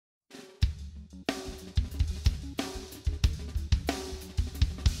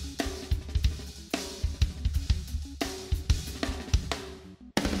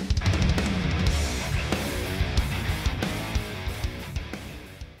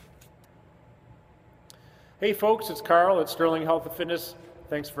Hey folks, it's Carl at Sterling Health and Fitness.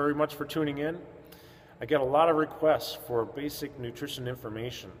 Thanks very much for tuning in. I get a lot of requests for basic nutrition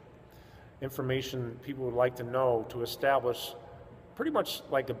information people would like to know to establish pretty much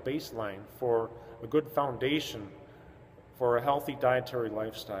like a baseline for a good foundation for a healthy dietary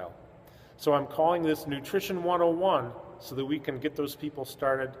lifestyle. So I'm calling this Nutrition 101 so that we can get those people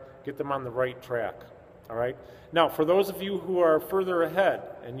started, get them on the right track. All right. Now, for those of you who are further ahead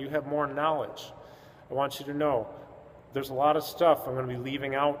and you have more knowledge, I want you to know there's a lot of stuff I'm going to be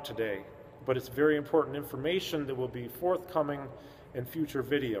leaving out today, but it's very important information that will be forthcoming in future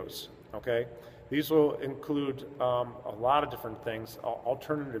videos. Okay. These will include a lot of different things,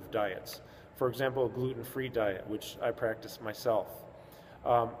 alternative diets. For example, a gluten-free diet, which I practice myself.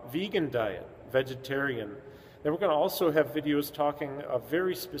 Vegan diet, vegetarian. Then we're going to also have videos talking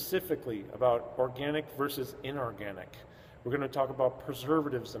very specifically about organic versus inorganic. We're going to talk about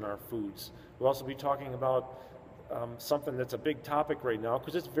preservatives in our foods. We'll also be talking about something that's a big topic right now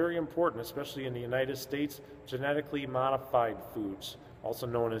because it's very important, especially in the United States, genetically modified foods, also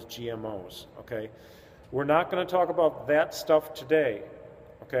known as GMOs, okay? We're not going to talk about that stuff today,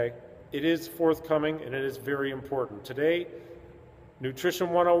 okay? It is forthcoming and it is very important. Today, Nutrition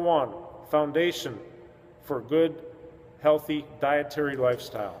 101, foundation for good, healthy, dietary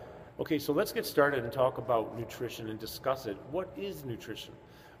lifestyle. Okay, so let's get started and talk about nutrition and discuss it. What is nutrition?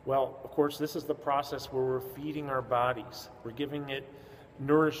 Well, of course, this is the process where we're feeding our bodies. We're giving it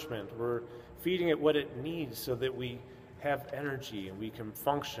nourishment. We're feeding it what it needs so that we have energy and we can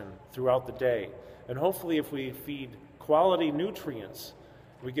function throughout the day. And hopefully if we feed quality nutrients,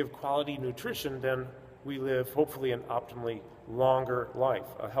 we give quality nutrition, then we live hopefully an optimally longer life,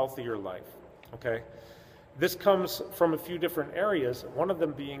 a healthier life, okay? This comes from a few different areas, one of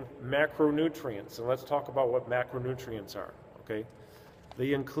them being macronutrients. And let's talk about what macronutrients are, okay?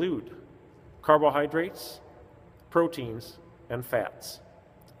 They include carbohydrates, proteins, and fats,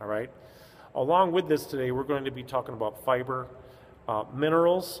 all right? Along with this today, we're going to be talking about fiber,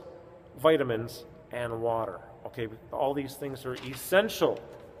 minerals, vitamins, and water, okay? All these things are essential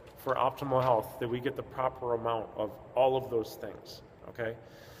for optimal health, that we get the proper amount of all of those things, okay?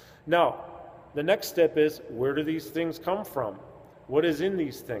 Now, the next step is, where do these things come from? What is in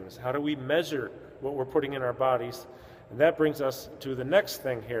these things? How do we measure what we're putting in our bodies? And that brings us to the next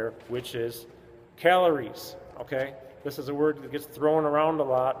thing here, which is calories, okay? This is a word that gets thrown around a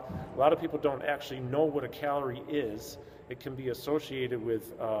lot. A lot of people don't actually know what a calorie is. It can be associated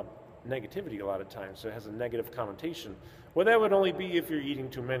with negativity a lot of times, so it has a negative connotation. Well, that would only be if you're eating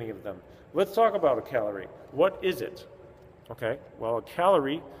too many of them. Let's talk about a calorie. What is it? Okay, well, a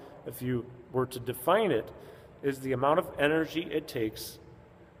calorie, if you were to define it, is the amount of energy it takes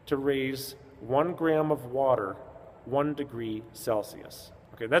to raise 1 gram of water 1 degree Celsius.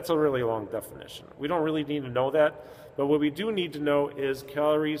 Okay, that's a really long definition. We don't really need to know that, but what we do need to know is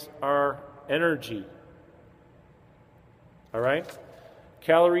calories are energy. All right?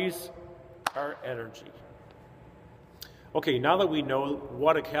 Calories are energy. Okay, now that we know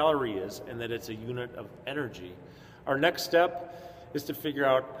what a calorie is and that it's a unit of energy, our next step is to figure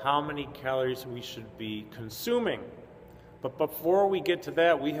out how many calories we should be consuming. But before we get to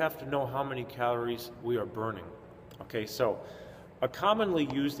that, we have to know how many calories we are burning. Okay, so a commonly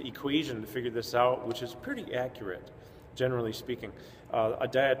used equation to figure this out, which is pretty accurate, generally speaking,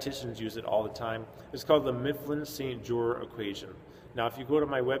 dietitians use it all the time, is called the Mifflin-St. Jeor equation. Now, if you go to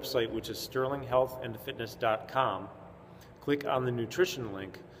my website, which is sterlinghealthandfitness.com, click on the nutrition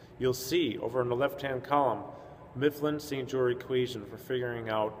link, you'll see over in the left-hand column, Mifflin-St. Jeor equation for figuring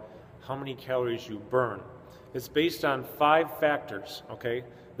out how many calories you burn. It's based on 5 factors, okay?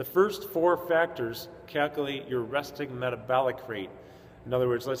 The first 4 factors calculate your resting metabolic rate. In other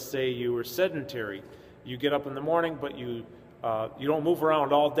words, let's say you were sedentary. You get up in the morning, but you don't move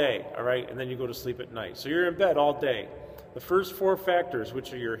around all day, all right? And then you go to sleep at night. So you're in bed all day. The first 4 factors,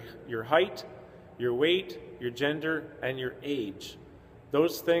 which are your height, your weight, your gender, and your age,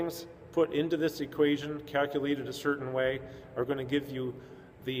 those things put into this equation, calculated a certain way, are going to give you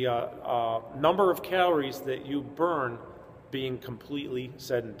the number of calories that you burn being completely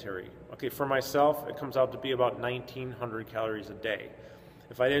sedentary. Okay, for myself, it comes out to be about 1,900 calories a day.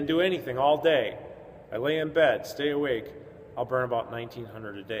 If I didn't do anything all day, I lay in bed, stay awake, I'll burn about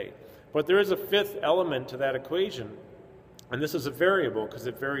 1,900 a day. But there is a 5th element to that equation, and this is a variable because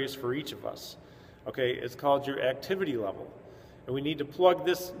it varies for each of us. Okay, it's called your activity level. And we need to plug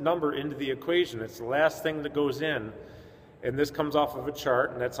this number into the equation. It's the last thing that goes in, and this comes off of a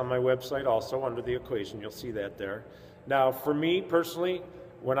chart, and that's on my website also under the equation. You'll see that there. Now, for me personally,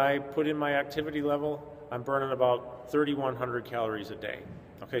 when I put in my activity level, I'm burning about 3,100 calories a day.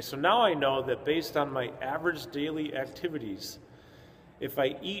 Okay, so now I know that based on my average daily activities, if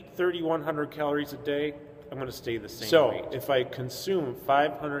I eat 3,100 calories a day, I'm going to stay the same weight. So if I consume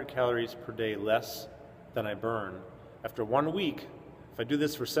 500 calories per day less than I burn, after 1 week, if I do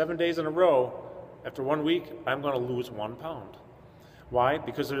this for 7 days in a row, after 1 week, I'm going to lose 1 pound. Why?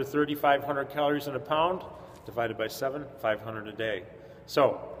 Because there are 3,500 calories in a pound, divided by 7, 500 a day.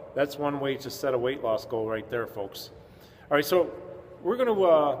 So that's one way to set a weight loss goal right there, folks. All right, so we're going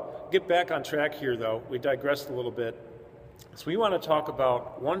to get back on track here, though. We digressed a little bit. So we want to talk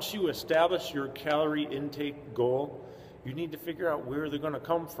about, once you establish your calorie intake goal, you need to figure out where they're going to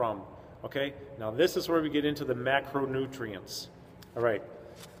come from. Okay, now this is where we get into the macronutrients. All right,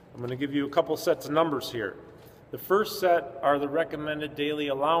 I'm going to give you a couple sets of numbers here. The first set are the recommended daily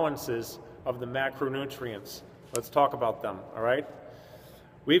allowances of the macronutrients. Let's talk about them, all right?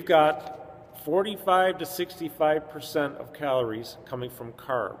 We've got 45 to 65% of calories coming from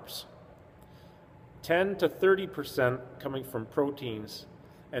carbs, 10 to 30% coming from proteins,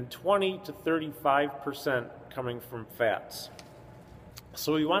 and 20 to 35% coming from fats.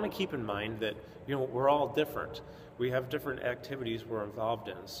 So we want to keep in mind that, you know, we're all different. We have different activities we're involved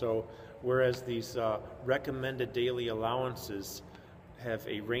in. So whereas these recommended daily allowances have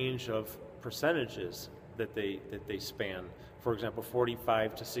a range of percentages that they span, for example,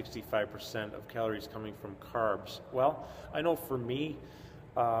 45 to 65% of calories coming from carbs. Well, I know for me,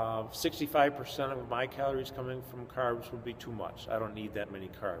 65% of my calories coming from carbs would be too much. I don't need that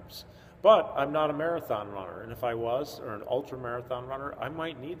many carbs. But I'm not a marathon runner, and if I was, or an ultra marathon runner, I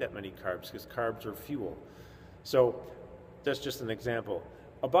might need that many carbs because carbs are fuel. So that's just an example.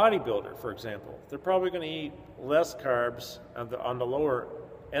 A bodybuilder, for example, they're probably going to eat less carbs on the lower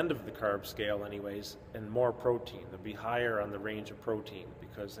end of the carb scale anyways, and more protein. They'll be higher on the range of protein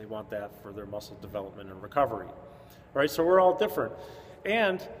because they want that for their muscle development and recovery. All right, so we're all different.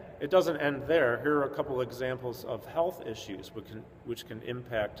 And it doesn't end there. Here are a couple examples of health issues which can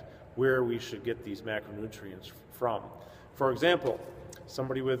impact where we should get these macronutrients from. For example,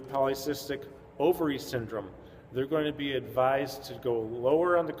 somebody with polycystic ovary syndrome, they're going to be advised to go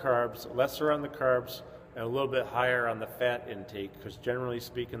lower on the carbs, lesser on the carbs, and a little bit higher on the fat intake, because generally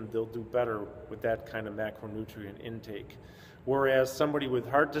speaking, they'll do better with that kind of macronutrient intake. Whereas somebody with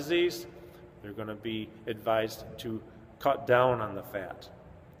heart disease, they're going to be advised to cut down on the fat.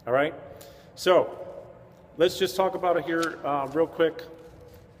 All right? So let's just talk about it here real quick.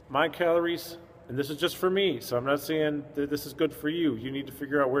 My calories, and this is just for me, so I'm not saying that this is good for you. You need to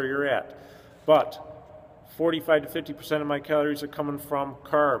figure out where you're at. But 45 to 50% of my calories are coming from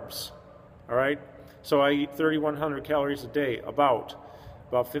carbs. All right? So I eat 3,100 calories a day, about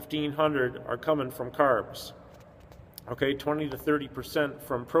 1,500 are coming from carbs. Okay, 20 to 30%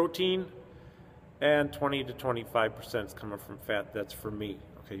 from protein, and 20 to 25% is coming from fat. That's for me.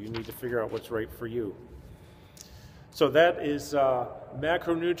 Okay, you need to figure out what's right for you. So that is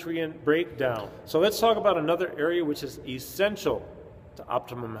macronutrient breakdown. So let's talk about another area which is essential to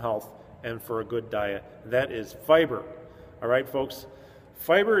optimum health and for a good diet. That is fiber. All right, folks?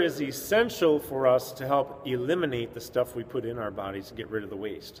 Fiber is essential for us to help eliminate the stuff we put in our bodies to get rid of the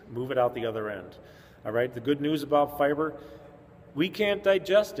waste, move it out the other end. All right, the good news about fiber, we can't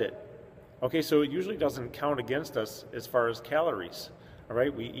digest it. Okay, so it usually doesn't count against us as far as calories. All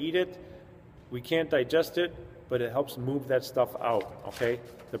right, we eat it, we can't digest it, but it helps move that stuff out. Okay,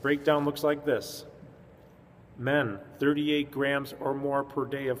 the breakdown looks like this. Men, 38 grams or more per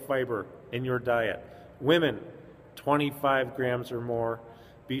day of fiber in your diet. Women, 25 grams or more.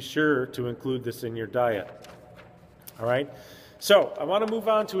 Be sure to include this in your diet. All right? So I want to move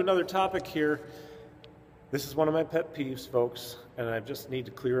on to another topic here. This is one of my pet peeves, folks, and I just need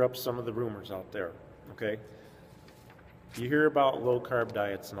to clear up some of the rumors out there. Okay? You hear about low-carb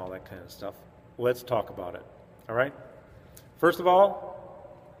diets and all that kind of stuff. Let's talk about it. All right? First of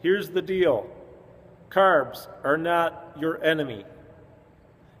all, here's the deal. Carbs are not your enemy.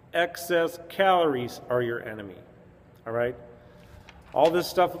 Excess calories are your enemy. All right? All this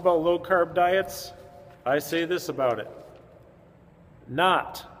stuff about low-carb diets, I say this about it.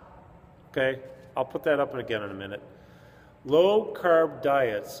 Not. Okay? I'll put that up again in a minute. Low-carb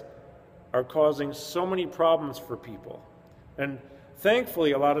diets are causing so many problems for people. And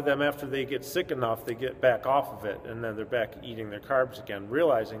thankfully, a lot of them, after they get sick enough, they get back off of it, and then they're back eating their carbs again,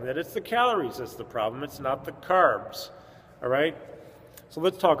 realizing that it's the calories that's the problem, it's not the carbs. All right? So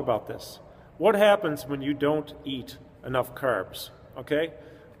let's talk about this. What happens when you don't eat enough carbs? Okay?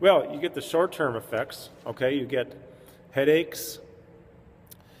 Well, you get the short-term effects. Okay? You get headaches,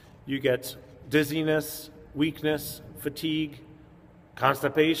 you get dizziness, weakness, fatigue,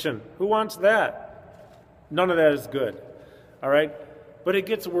 constipation. Who wants that? None of that is good. All right? But it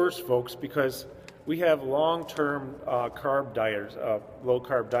gets worse, folks, because we have long-term carb dieters,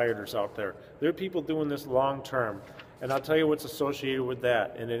 low-carb dieters out there. There are people doing this long-term, and I'll tell you what's associated with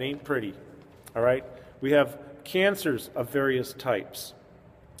that, and it ain't pretty, all right? We have cancers of various types,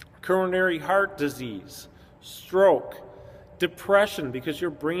 coronary heart disease, stroke, depression because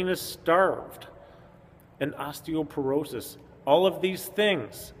your brain is starved, and osteoporosis. All of these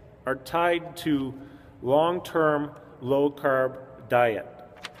things are tied to long-term low-carb diet.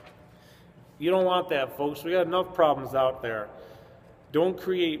 You don't want that, folks. We got enough problems out there. Don't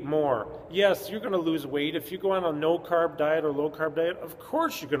create more. Yes, you're going to lose weight. If you go on a no-carb diet or low-carb diet, of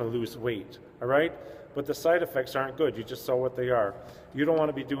course you're going to lose weight, all right? But the side effects aren't good. You just saw what they are. You don't want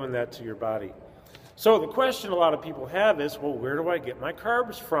to be doing that to your body. So the question a lot of people have is, well, where do I get my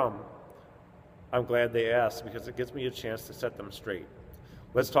carbs from? I'm glad they asked because it gives me a chance to set them straight.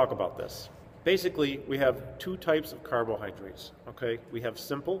 Let's talk about this. Basically, we have two types of carbohydrates, okay? We have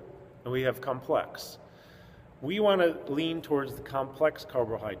simple and we have complex. We want to lean towards the complex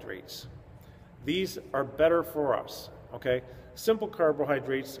carbohydrates. These are better for us, okay? Simple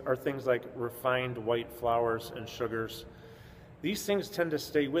carbohydrates are things like refined white flours and sugars. These things tend to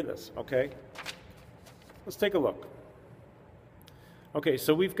stay with us, okay? Let's take a look. Okay,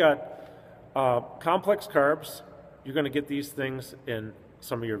 so we've got complex carbs. You're going to get these things in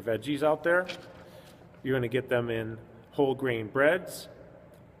some of your veggies out there. You're going to get them in whole grain breads,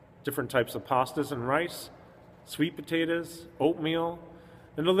 different types of pastas and rice, sweet potatoes, oatmeal,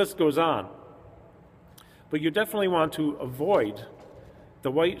 and the list goes on. But you definitely want to avoid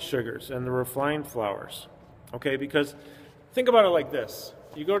the white sugars and the refined flours, okay? Because think about it like this.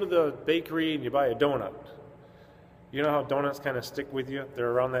 You go to the bakery and you buy a donut. You know how donuts kind of stick with you?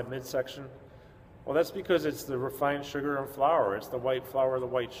 They're around that midsection. Well, that's because it's the refined sugar and flour. It's the white flour, the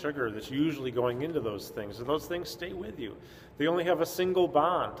white sugar that's usually going into those things. And those things stay with you. They only have a single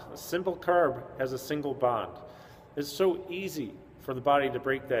bond. A simple carb has a single bond. It's so easy for the body to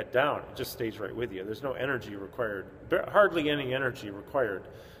break that down. It just stays right with you. There's no energy required, hardly any energy required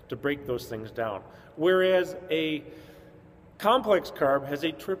to break those things down. Whereas a complex carb has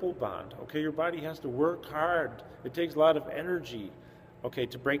a triple bond. Okay, your body has to work hard. It takes a lot of energy, okay,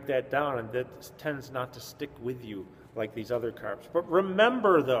 to break that down, and that tends not to stick with you like these other carbs. But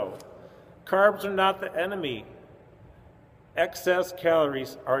remember, though, carbs are not the enemy. Excess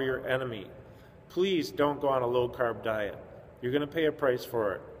calories are your enemy. Please don't go on a low-carb diet. You're going to pay a price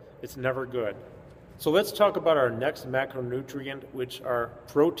for it. It's never good. So let's talk about our next macronutrient, which are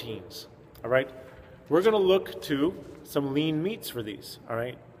proteins, all right? We're going to look to some lean meats for these, all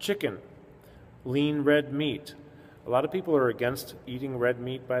right? Chicken, lean red meat. A lot of people are against eating red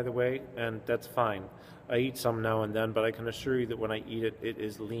meat, by the way, and that's fine. I eat some now and then, but I can assure you that when I eat it, it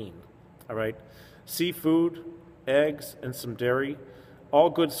is lean, all right? Seafood, eggs, and some dairy,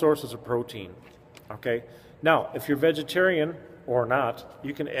 all good sources of protein, okay? Now, if you're vegetarian or not,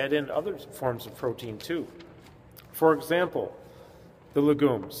 you can add in other forms of protein too. For example, the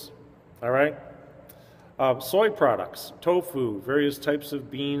legumes, all right? Soy products, tofu, various types of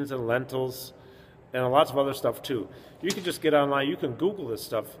beans and lentils, and lots of other stuff too. You can just get online, you can Google this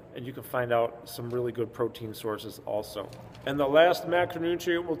stuff, and you can find out some really good protein sources also. And the last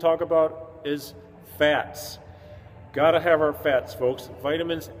macronutrient we'll talk about is fats. Gotta have our fats, folks.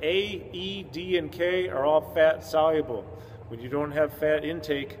 Vitamins A, E, D, and K are all fat soluble. When you don't have fat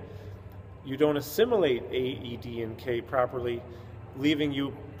intake, you don't assimilate A, E, D, and K properly, leaving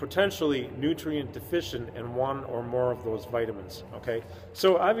you potentially nutrient deficient in one or more of those vitamins, okay?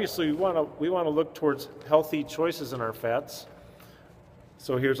 So obviously we want to look towards healthy choices in our fats.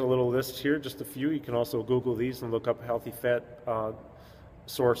 So here's a little list here, just a few. You can also Google these and look up healthy fat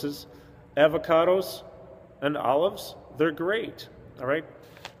sources. Avocados and olives, they're great, all right?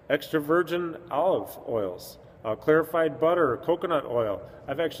 Extra virgin olive oils, clarified butter, coconut oil.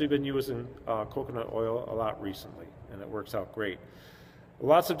 I've actually been using coconut oil a lot recently, and it works out great.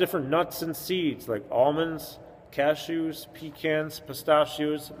 Lots of different nuts and seeds like almonds, cashews, pecans,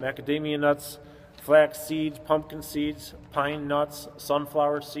 pistachios, macadamia nuts, flax seeds, pumpkin seeds, pine nuts,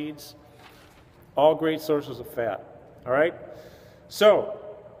 sunflower seeds, all great sources of fat, all right? So,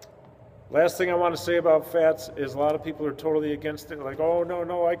 last thing I want to say about fats is a lot of people are totally against it, like, oh,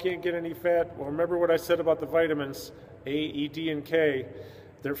 no, I can't get any fat. Well, remember what I said about the vitamins, A, E, D, and K,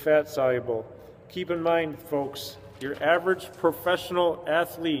 they're fat soluble. Keep in mind, folks, your average professional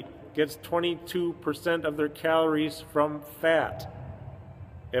athlete gets 22% of their calories from fat.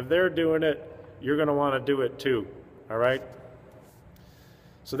 If they're doing it, you're going to want to do it too, all right?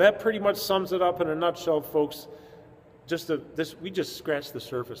 So that pretty much sums it up in a nutshell, folks. we just scratched the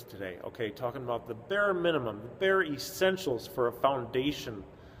surface today, okay, talking about the bare minimum, the bare essentials for a foundation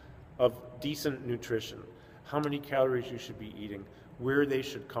of decent nutrition, how many calories you should be eating, where they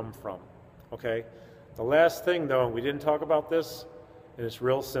should come from, okay? The last thing, though, we didn't talk about this, and it's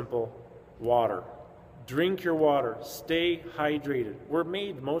real simple: water. Drink your water. Stay hydrated. We're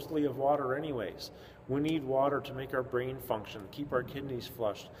made mostly of water anyways. We need water to make our brain function, keep our kidneys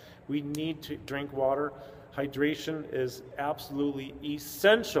flushed. We need to drink water. Hydration is absolutely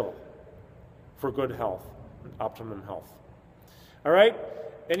essential for good health, optimum health. All right?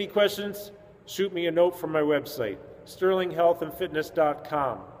 Any questions? Shoot me a note from my website,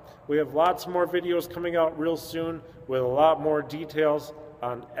 sterlinghealthandfitness.com. We have lots more videos coming out real soon with a lot more details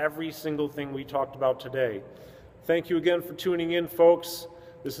on every single thing we talked about today. Thank you again for tuning in, folks.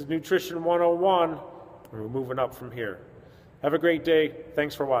 This is Nutrition 101, and we're moving up from here. Have a great day.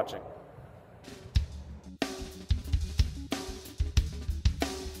 Thanks for watching.